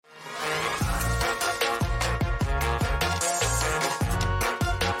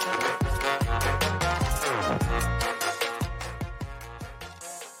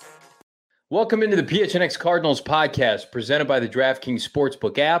Welcome into the PHNX Cardinals podcast presented by the DraftKings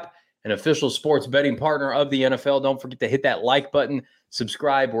Sportsbook app, an official sports betting partner of the NFL. Don't forget to hit that like button,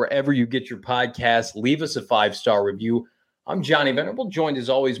 subscribe wherever you get your podcasts, leave us a 5-star review. I'm Johnny Venerable, joined as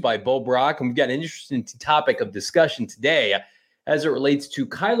always by Bo Brock, and we've got an interesting topic of discussion today as it relates to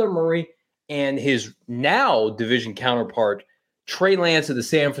Kyler Murray and his now division counterpart, Trey Lance of the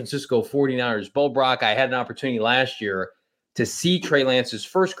San Francisco 49ers. Bo Brock, I had an opportunity last year to see Trey Lance's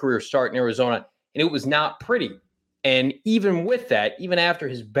first career start in Arizona, and it was not pretty. And even with that, even after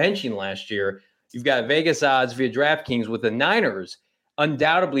his benching last year, you've got Vegas odds via DraftKings with the Niners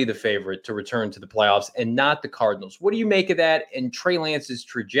undoubtedly the favorite to return to the playoffs and not the Cardinals. What do you make of that and Trey Lance's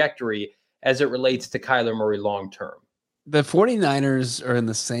trajectory as it relates to Kyler Murray long-term? The 49ers are in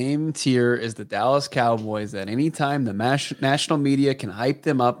the same tier as the Dallas Cowboys that anytime the national media can hype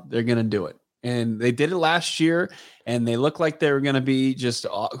them up, they're going to do it. And they did it last year, and they looked like they were going to be just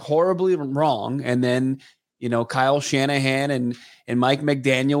horribly wrong. And then, Kyle Shanahan and Mike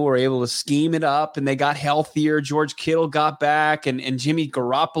McDaniel were able to scheme it up, and they got healthier. George Kittle got back, and Jimmy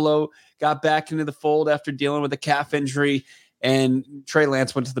Garoppolo got back into the fold after dealing with a calf injury. And Trey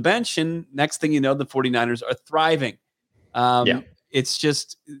Lance went to the bench, and next thing you know, the 49ers are thriving. It's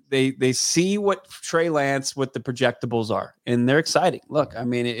just they see what Trey Lance, what the projectables are, and they're exciting. Look, I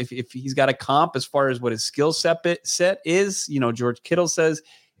mean, if he's got a comp as far as what his skill set is, George Kittle says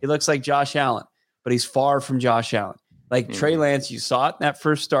he looks like Josh Allen, but he's far from Josh Allen. Trey Lance, you saw it in that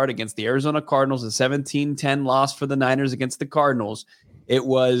first start against the Arizona Cardinals, a 17-10 loss for the Niners against the Cardinals. It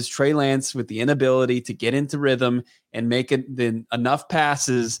was Trey Lance with the inability to get into rhythm and make enough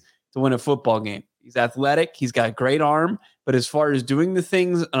passes to win a football game. He's athletic. He's got a great arm. But as far as doing the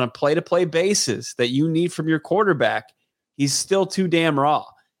things on a play-to-play basis that you need from your quarterback, he's still too damn raw.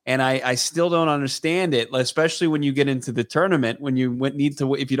 And I still don't understand it, especially when you get into the tournament, when you need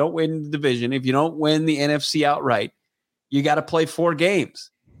to, if you don't win the division, if you don't win the NFC outright, you got to play 4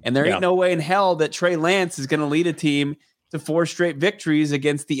 games. And there ain't no way in hell that Trey Lance is going to lead a team to 4 straight victories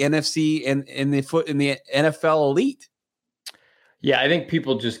against the NFC and in the NFL elite. Yeah, I think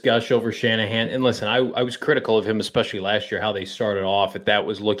people just gush over Shanahan. And listen, I was critical of him, especially last year, how they started off. If that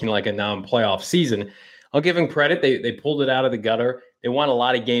was looking like a non-playoff season, I'll give him credit. They pulled it out of the gutter. They won a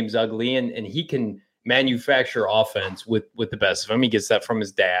lot of games ugly, and he can manufacture offense with the best of them. He gets that from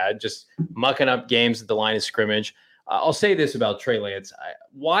his dad, just mucking up games at the line of scrimmage. I'll say this about Trey Lance.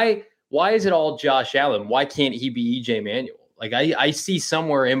 Why is it all Josh Allen? Why can't he be E.J. Manuel? I see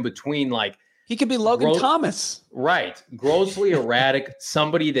somewhere in between, he could be Logan Thomas. Right. Grossly erratic,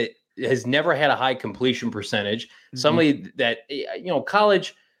 somebody that has never had a high completion percentage, somebody that,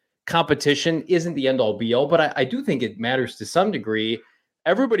 college competition isn't the end-all be-all, but I do think it matters to some degree.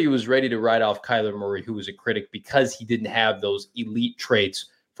 Everybody was ready to write off Kyler Murray, who was a critic, because he didn't have those elite traits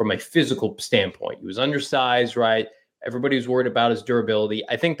from a physical standpoint. He was undersized, right? Everybody was worried about his durability.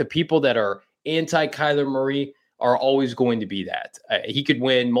 I think the people that are anti-Kyler Murray are always going to be that. He could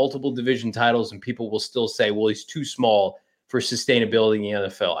win multiple division titles and people will still say, well, he's too small for sustainability in the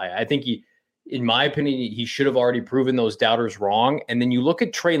NFL. I think in my opinion, he should have already proven those doubters wrong. And then you look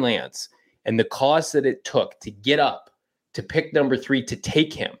at Trey Lance and the cost that it took to get up, to pick number 3, to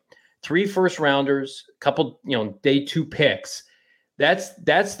take him. 3 first-rounders, a couple, day 2 picks. That's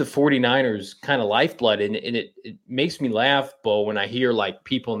the 49ers kind of lifeblood. And it makes me laugh, Bo, when I hear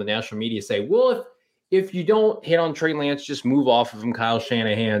people in the national media say, well, if you don't hit on Trey Lance, just move off of him, Kyle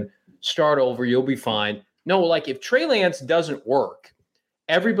Shanahan, start over, you'll be fine. No, if Trey Lance doesn't work,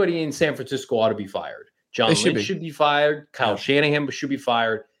 everybody in San Francisco ought to be fired. John Lynch should be fired. Kyle Shanahan should be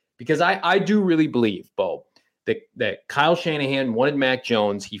fired. Because I do really believe, Bo, that Kyle Shanahan wanted Mac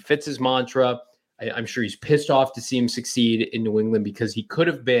Jones. He fits his mantra. I'm sure he's pissed off to see him succeed in New England because he could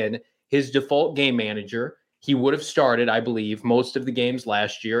have been his default game manager. He would have started, I believe, most of the games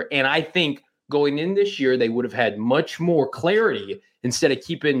last year. And I think going in this year, they would have had much more clarity instead of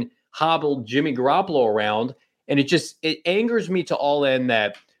keeping hobbled Jimmy Garoppolo around. And it angers me to all end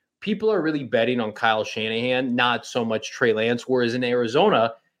that people are really betting on Kyle Shanahan, not so much Trey Lance. Whereas in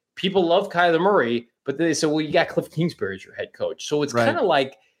Arizona, people love Kyler Murray, but they say, well, you got Cliff Kingsbury as your head coach. So it's kind of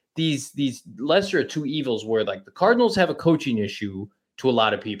like these lesser of two evils where the Cardinals have a coaching issue to a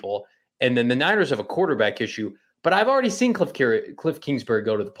lot of people, and then the Niners have a quarterback issue. But I've already seen Cliff Kingsbury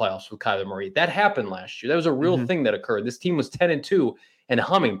go to the playoffs with Kyler Murray. That happened last year. That was a real thing that occurred. This team was 10-2 and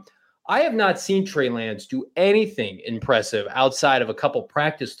humming. I have not seen Trey Lance do anything impressive outside of a couple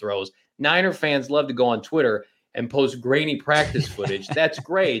practice throws. Niner fans love to go on Twitter and post grainy practice footage. That's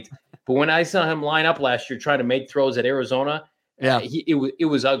great. But when I saw him line up last year trying to make throws at Arizona, it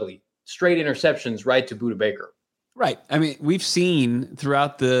was ugly. Straight interceptions right to Budda Baker. Right. I mean, we've seen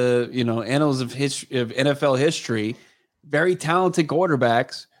throughout the, annals of history of NFL history, very talented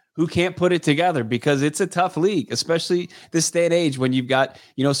quarterbacks who can't put it together because it's a tough league, especially this day and age when you've got,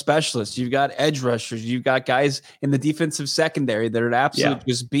 specialists, you've got edge rushers, you've got guys in the defensive secondary that are absolute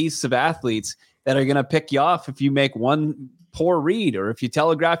just beasts of athletes that are going to pick you off if you make one poor read or if you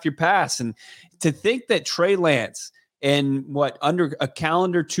telegraph your pass. And to think that Trey Lance in under a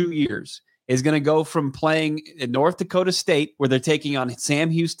calendar 2 years is going to go from playing in North Dakota State, where they're taking on Sam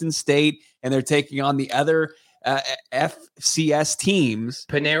Houston State and they're taking on the other FCS teams,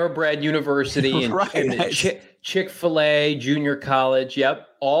 Panera Bread University and, right, and Chick-fil-A Junior College. Yep,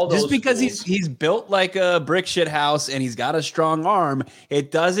 all those. Just because schools. he's built like a brick shit house and he's got a strong arm,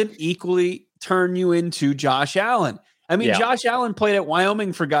 it doesn't equally turn you into Josh Allen. I mean, Josh Allen played at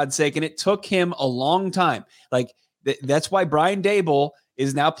Wyoming, for God's sake, and it took him a long time. Like that's why Brian Daboll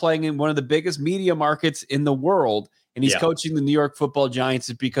is now playing in one of the biggest media markets in the world. And he's coaching the New York Football Giants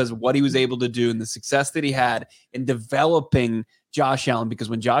is because of what he was able to do and the success that he had in developing Josh Allen. Because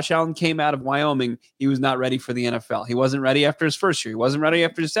when Josh Allen came out of Wyoming, he was not ready for the NFL. He wasn't ready after his first year. He wasn't ready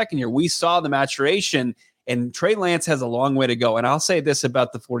after his second year. We saw the maturation, and Trey Lance has a long way to go. And I'll say this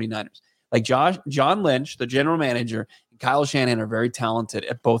about the 49ers. Like John Lynch, the general manager, and Kyle Shanahan are very talented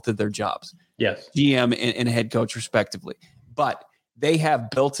at both of their jobs. Yes. GM and head coach, respectively. But they have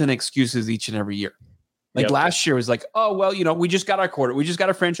built-in excuses each and every year. Like last year was like, oh, well, we just got we just got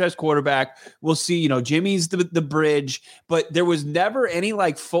a franchise quarterback. We'll see, Jimmy's the bridge, but there was never any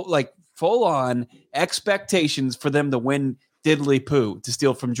full on expectations for them to win diddly poo, to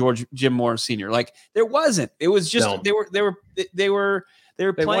steal from Jim Morris Sr. Like there wasn't. It was just they were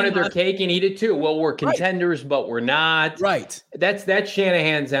they wanted their cake and eat it too. Well, we're contenders, but we're not. Right. That's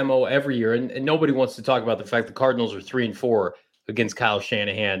Shanahan's MO every year, and nobody wants to talk about the fact the Cardinals are 3-4 against Kyle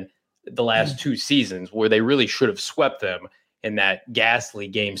Shanahan the last 2 seasons, where they really should have swept them in that ghastly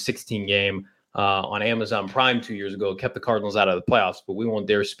game, 16 game on Amazon Prime 2 years ago. It kept the Cardinals out of the playoffs, but we won't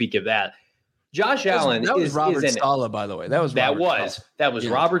dare speak of that. Josh Allen was Robert Saleh, by the way. That was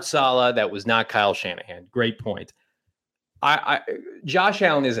Robert Saleh. That was not Kyle Shanahan. Great point. Josh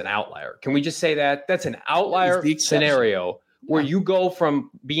Allen is an outlier. Can we just say that? That's an outlier scenario where you go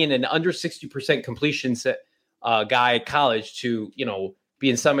from being an under 60% completion guy at college to,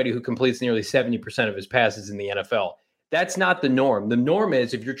 being somebody who completes nearly 70% of his passes in the NFL. That's not the norm. The norm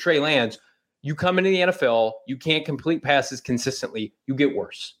is if you're Trey Lance, you come into the NFL, you can't complete passes consistently, you get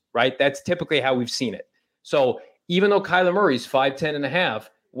worse, right? That's typically how we've seen it. So even though Kyler Murray's 5'10 and a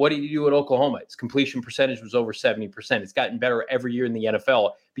half, what did he do at Oklahoma? His completion percentage was over 70%. It's gotten better every year in the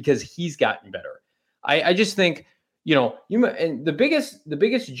NFL because he's gotten better. I just think, and the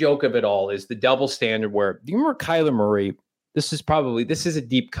biggest joke of it all is the double standard where, do you remember Kyler Murray? This is a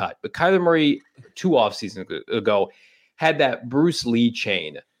deep cut, but Kyler Murray 2 off seasons ago had that Bruce Lee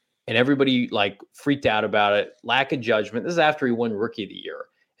chain and everybody freaked out about it. Lack of judgment. This is after he won Rookie of the Year.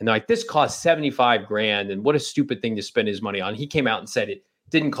 And they're like, this cost $75,000 and what a stupid thing to spend his money on. He came out and said it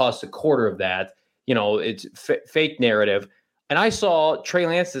didn't cost a quarter of that. It's fake narrative. And I saw Trey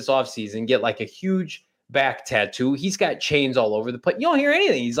Lance this offseason get a huge back tattoo. He's got chains all over the place. You don't hear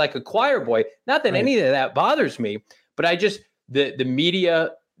anything. He's like a choir boy. Not that any of that bothers me. But the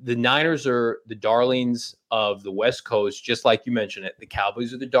media, the Niners are the darlings of the West Coast, just like you mentioned it. The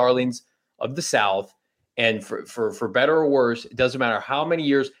Cowboys are the darlings of the South. And for better or worse, it doesn't matter how many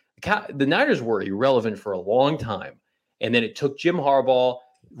years. The Niners were irrelevant for a long time. And then it took Jim Harbaugh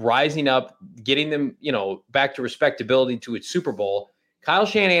rising up, getting them, back to respectability to its Super Bowl. Kyle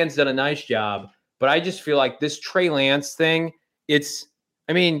Shanahan's done a nice job. But I just feel like this Trey Lance thing, if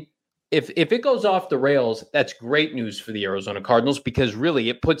it goes off the rails, that's great news for the Arizona Cardinals because really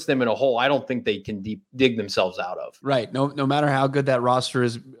it puts them in a hole I don't think they can dig themselves out of. Right. No matter how good that roster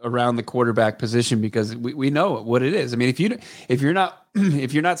is around the quarterback position, because we know what it is. I mean, if you're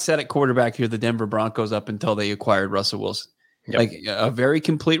not set at quarterback, you're the Denver Broncos up until they acquired Russell Wilson. Yep. Like a very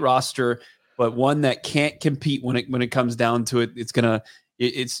complete roster, but one that can't compete when it comes down to it.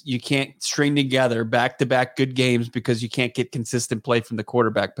 You can't string together back-to-back good games because you can't get consistent play from the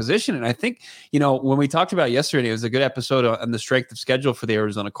quarterback position. And I think, when we talked about it yesterday, it was a good episode on the strength of schedule for the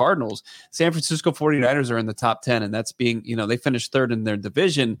Arizona Cardinals. San Francisco 49ers are in the top 10, and that's being, they finished third in their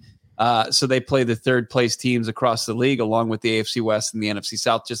division. So they play the third place teams across the league, along with the AFC West and the NFC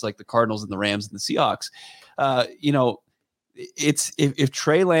South, just like the Cardinals and the Rams and the Seahawks. It's if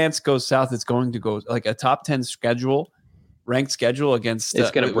Trey Lance goes south, it's going to go like a top 10 ranked schedule against.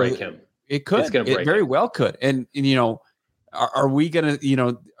 It's going to break him. It could. It very well could. And are we going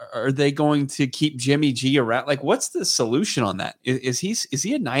to? Are they going to keep Jimmy G around? Like, what's the solution on that? Is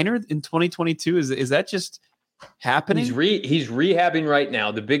he a Niner in 2022? Is that just happening? He's rehabbing right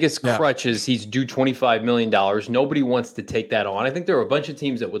now. The biggest crutch is he's due $25 million. Nobody wants to take that on. I think there are a bunch of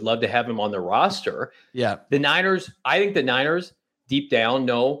teams that would love to have him on their roster. Yeah. I think the Niners deep down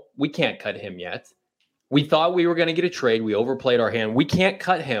know we can't cut him yet. We thought we were going to get a trade. We overplayed our hand. We can't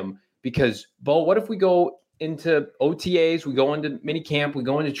cut him because, Bo, what if we go into OTAs, we go into mini camp, we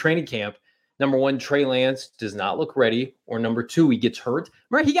go into training camp. Number one, Trey Lance does not look ready. Or number two, he gets hurt.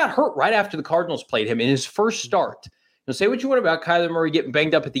 Remember, he got hurt right after the Cardinals played him in his first start. Now, say what you want about Kyler Murray getting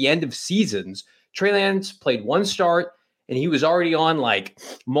banged up at the end of seasons. Trey Lance played one start, and he was already on like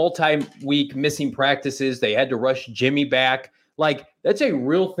multi-week missing practices. They had to rush Jimmy back. Like, that's a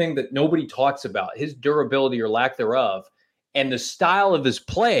real thing that nobody talks about, his durability or lack thereof. And the style of his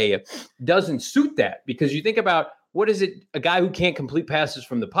play doesn't suit that because you think about what is it, a guy who can't complete passes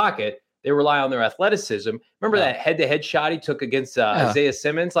from the pocket, they rely on their athleticism. Remember that head-to-head shot he took against Isaiah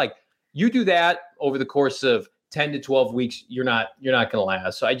Simmons? Like, you do that over the course of 10 to 12 weeks, you're not going to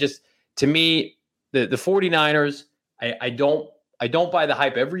last. So to me, the 49ers, I don't buy the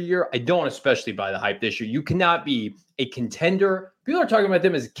hype every year. I don't especially buy the hype this year. You cannot be a contender. People are talking about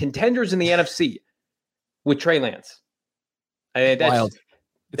them as contenders in the NFC with Trey Lance. That's wild.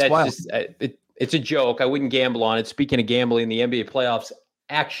 It's wild. Just, it's a joke. I wouldn't gamble on it. Speaking of gambling, the NBA playoffs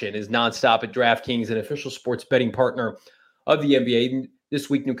action is nonstop at DraftKings, an official sports betting partner of the NBA. This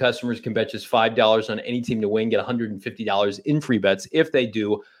week, new customers can bet just $5 on any team to win, get $150 in free bets if they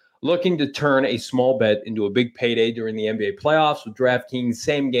do. Looking to turn a small bet into a big payday during the NBA playoffs with DraftKings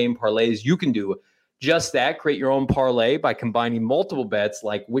same-game parlays. You can do just that. Create your own parlay by combining multiple bets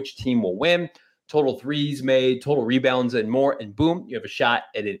like which team will win, total threes made, total rebounds, and more. And boom, you have a shot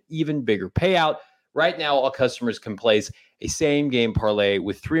at an even bigger payout. Right now, all customers can place a same-game parlay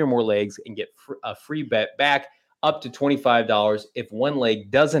with 3 or more legs and get a free bet back up to $25. If one leg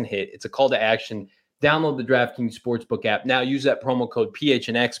doesn't hit, it's a call to action. Download the DraftKings Sportsbook app. Now use that promo code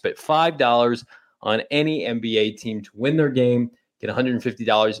PHNX. Bet $5 on any NBA team to win their game. Get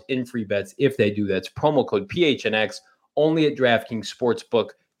 $150 in free bets if they do. That's promo code PHNX only at DraftKings Sportsbook.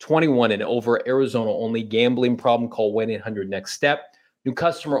 21 and over, Arizona only. Gambling problem? Call 1-800-NEXT-STEP. New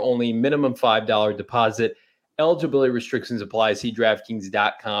customer only. Minimum $5 deposit. Eligibility restrictions apply. See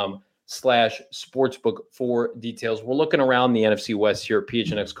DraftKings.com/sportsbook for details. We're looking around the NFC West here at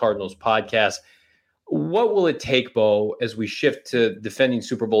PHNX Cardinals podcast. What will it take, Bo, as we shift to defending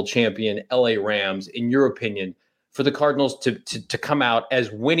Super Bowl champion LA Rams, in your opinion, for the Cardinals to come out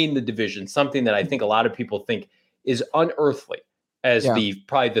as winning the division, something that I think a lot of people think is unearthly as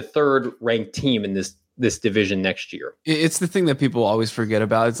probably the third ranked team in this division next year? It's the thing that people always forget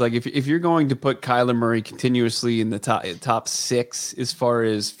about. It's like if you're going to put Kyler Murray continuously in the top 6 as far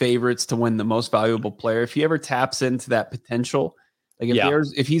as favorites to win the most valuable player, if he ever taps into that potential, like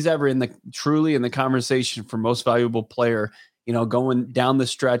if he's ever truly in the conversation for most valuable player, going down the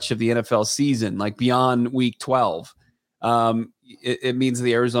stretch of the NFL season, like beyond week 12, it means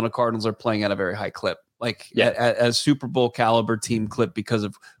the Arizona Cardinals are playing at a very high clip, at a Super Bowl caliber team clip because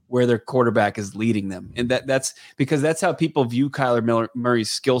of where their quarterback is leading them. And that's because that's how people view Kyler Murray's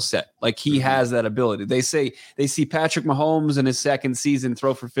skill set. Like he has that ability. They say they see Patrick Mahomes in his second season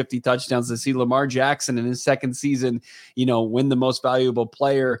throw for 50 touchdowns. They see Lamar Jackson in his second season, win the most valuable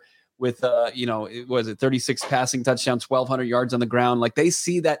player with, 36 passing touchdowns, 1,200 yards on the ground. Like they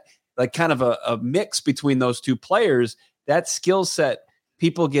see that like kind of a mix between those two players. That skill set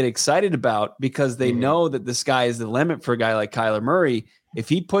people get excited about because they know that the sky is the limit for a guy like Kyler Murray. If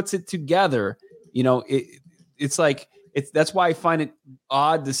he puts it together, that's why I find it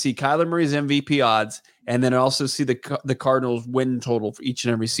odd to see Kyler Murray's MVP odds and then also see the Cardinals win total for each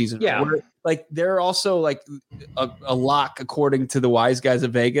and every season. Yeah. They're also like a lock, according to the wise guys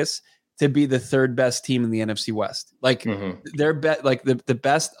of Vegas, to be the third best team in the NFC West. They're the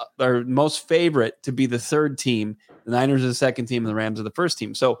best or most favorite to be the third team. The Niners are the second team and the Rams are the first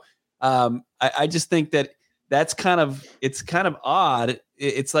team. So I just think that's kind of odd.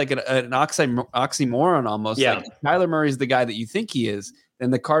 It's like an oxymoron almost. Yeah. Like Kyler Murray is the guy that you think he is,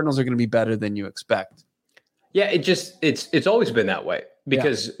 then the Cardinals are going to be better than you expect. Yeah, it's always been that way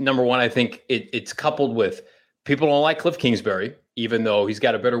because number one, I think it's coupled with people don't like Cliff Kingsbury, even though he's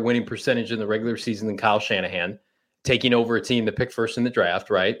got a better winning percentage in the regular season than Kyle Shanahan, taking over a team that picked first in the draft,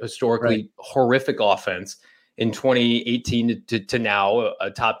 right? Historically horrific offense in 2018 to now,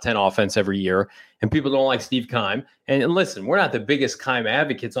 a top 10 offense every year. And people don't like Steve Keim. And listen, we're not the biggest Keim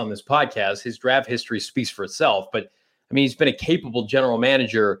advocates on this podcast. His draft history speaks for itself. But, I mean, he's been a capable general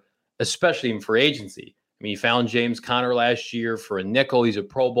manager, especially in free agency. I mean, he found James Conner last year for a nickel. He's a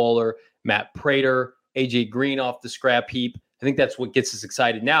Pro Bowler. Matt Prater, A.J. Green off the scrap heap. I think that's what gets us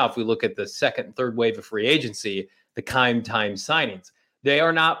excited now. If we look at the second and third wave of free agency, the Keim time signings, they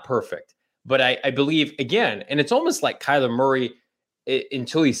are not perfect. But I believe, again, and it's almost like Kyler Murray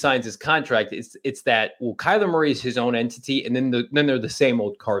until he signs his contract. It's that, well, Kyler Murray is his own entity, and then they're the same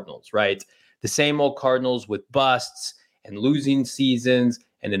old Cardinals, right? The same old Cardinals with busts and losing seasons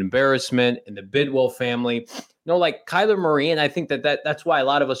and an embarrassment and the Bidwell family. Like Kyler Murray, and I think that's why a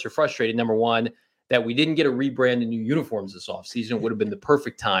lot of us are frustrated. Number one, that we didn't get a rebrand in new uniforms this offseason. It would have been the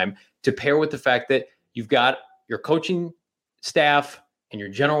perfect time to pair with the fact that you've got your coaching staff and your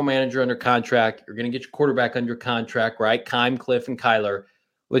general manager under contract. You're going to get your quarterback under contract, right? Keim, Cliff, and Kyler.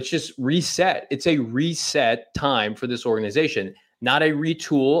 Let's just reset. It's a reset time for this organization, not a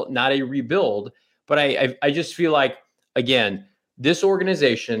retool, not a rebuild. But I just feel like, again, this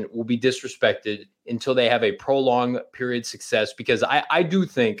organization will be disrespected until they have a prolonged period of success, because I do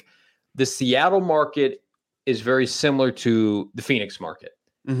think the Seattle market is very similar to the Phoenix market.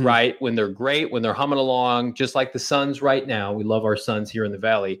 Mm-hmm. Right? When they're great, when they're humming along, just like the Suns right now. We love our Suns here in the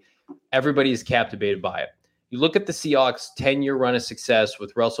Valley. Everybody is captivated by it. You look at the Seahawks' 10-year run of success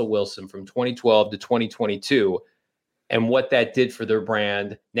with Russell Wilson from 2012 to 2022 and what that did for their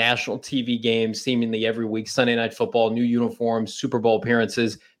brand. National TV games seemingly every week, Sunday Night Football, new uniforms, Super Bowl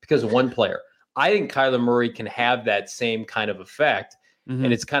appearances because of one player. I think Kyler Murray can have that same kind of effect. Mm-hmm.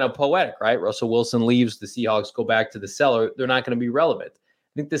 And it's kind of poetic, right? Russell Wilson leaves, the Seahawks go back to the cellar. They're not going to be relevant.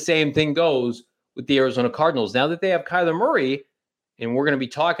 I think the same thing goes with the Arizona Cardinals. Now that they have Kyler Murray, and we're going to be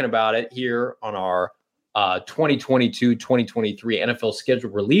talking about it here on our 2022-2023 NFL schedule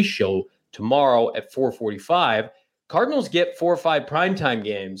release show tomorrow at 4:45, Cardinals get 4 or 5 primetime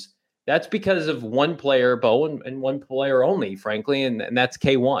games. That's because of one player, Bo, and one player only, frankly, and that's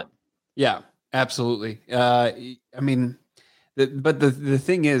K1. Yeah, absolutely. But the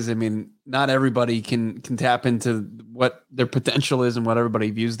thing is, not everybody can tap into what their potential is and what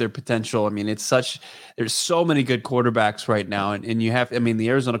everybody views their potential. There's so many good quarterbacks right now. And you have, the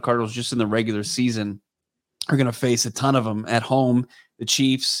Arizona Cardinals just in the regular season are going to face a ton of them at home. The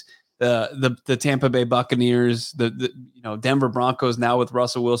Chiefs, the Tampa Bay Buccaneers, the Denver Broncos now with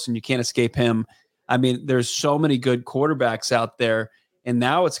Russell Wilson. You can't escape him. There's so many good quarterbacks out there. And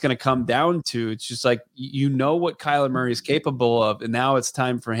now it's going to come down to, it's just like, what Kyler Murray is capable of. And now it's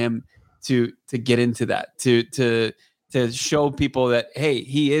time for him to get into that, to show people that, hey,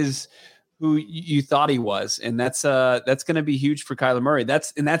 he is who you thought he was. And that's going to be huge for Kyler Murray.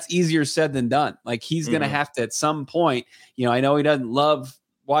 That's easier said than done. Like, he's going to have to, at some point, I know he doesn't love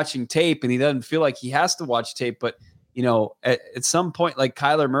watching tape and he doesn't feel like he has to watch tape, but at some point, like,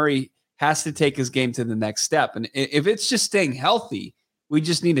 Kyler Murray has to take his game to the next step. And if it's just staying healthy, we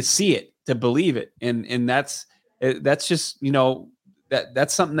just need to see it to believe it. And that's just,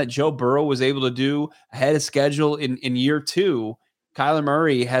 that's something that Joe Burrow was able to do ahead of schedule in year 2. Kyler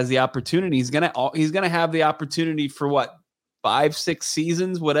Murray has the opportunity. He's going to have the opportunity for what, 5-6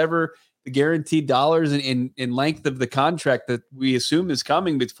 seasons, whatever the guaranteed dollars in length of the contract that we assume is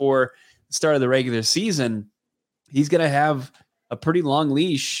coming before the start of the regular season. He's going to have a pretty long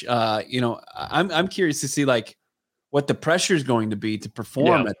leash. I'm curious to see, like, what the pressure is going to be to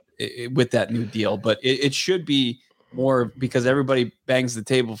perform with that new deal. But it should be more because everybody bangs the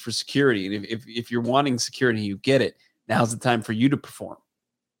table for security. And if you're wanting security, you get it. Now's the time for you to perform.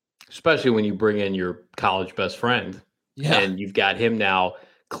 Especially when you bring in your college best friend. Yeah. And you've got him now.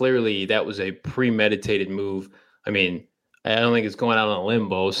 Clearly, that was a premeditated move. I don't think it's going out on a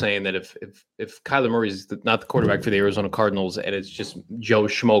limbo saying that if Kyler Murray is not the quarterback for the Arizona Cardinals and it's just Joe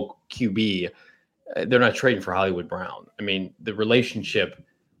Schmo QB, they're not trading for Hollywood Brown. The relationship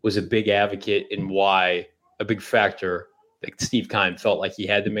was a big advocate in why, a big factor that Steve Keim felt like he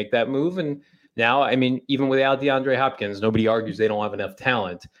had to make that move. And now, even without DeAndre Hopkins, nobody argues they don't have enough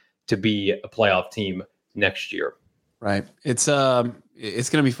talent to be a playoff team next year. Right. It's going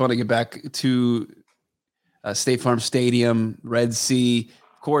to be fun to get back to State Farm Stadium, Red Sea.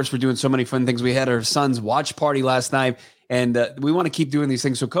 Of course, we're doing so many fun things. We had our son's watch party last night. And we want to keep doing these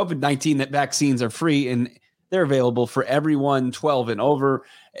things. So COVID-19 vaccines are free and they're available for everyone 12 and over,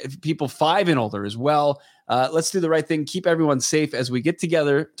 people 5 and older as well. Let's do the right thing. Keep everyone safe as we get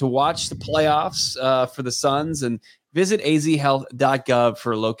together to watch the playoffs for the Suns, and visit azhealth.gov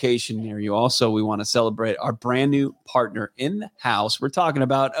for a location near you. Also, we want to celebrate our brand new partner in the house. We're talking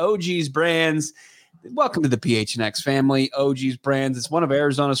about OG's Brands. Welcome to the PHNX family. OG's Brands is one of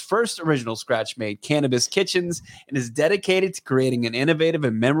Arizona's first original scratch-made cannabis kitchens and is dedicated to creating an innovative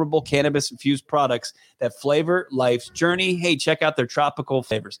and memorable cannabis-infused products that flavor life's journey. Hey, check out their tropical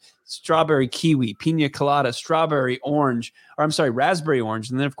flavors. Strawberry kiwi, pina colada, raspberry orange.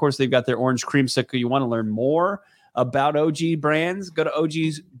 And then, of course, they've got their orange creamsicle. You want to learn more about OG Brands, go to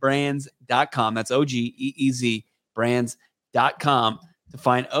ogsbrands.com. That's OGEEZ brands.com to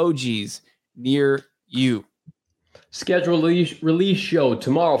find OGs near you. Schedule release show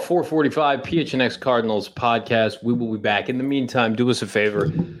tomorrow, 4:45, PHNX Cardinals podcast. We will be back. In the meantime, do us a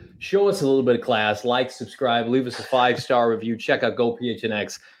favor. Show us a little bit of class. Like, subscribe, leave us a 5-star review. Check out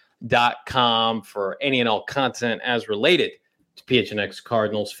gophnx.com for any and all content as related to PHNX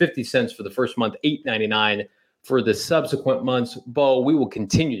Cardinals. 50 cents for the first month, $8.99 for the subsequent months. Bo, we will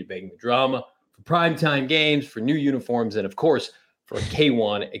continue to bang the drama for primetime games, for new uniforms, and, of course, for a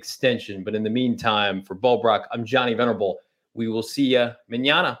K1 extension. But in the meantime, for Bo Brock, I'm Johnny Venerable. We will see you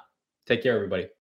mañana. Take care, everybody.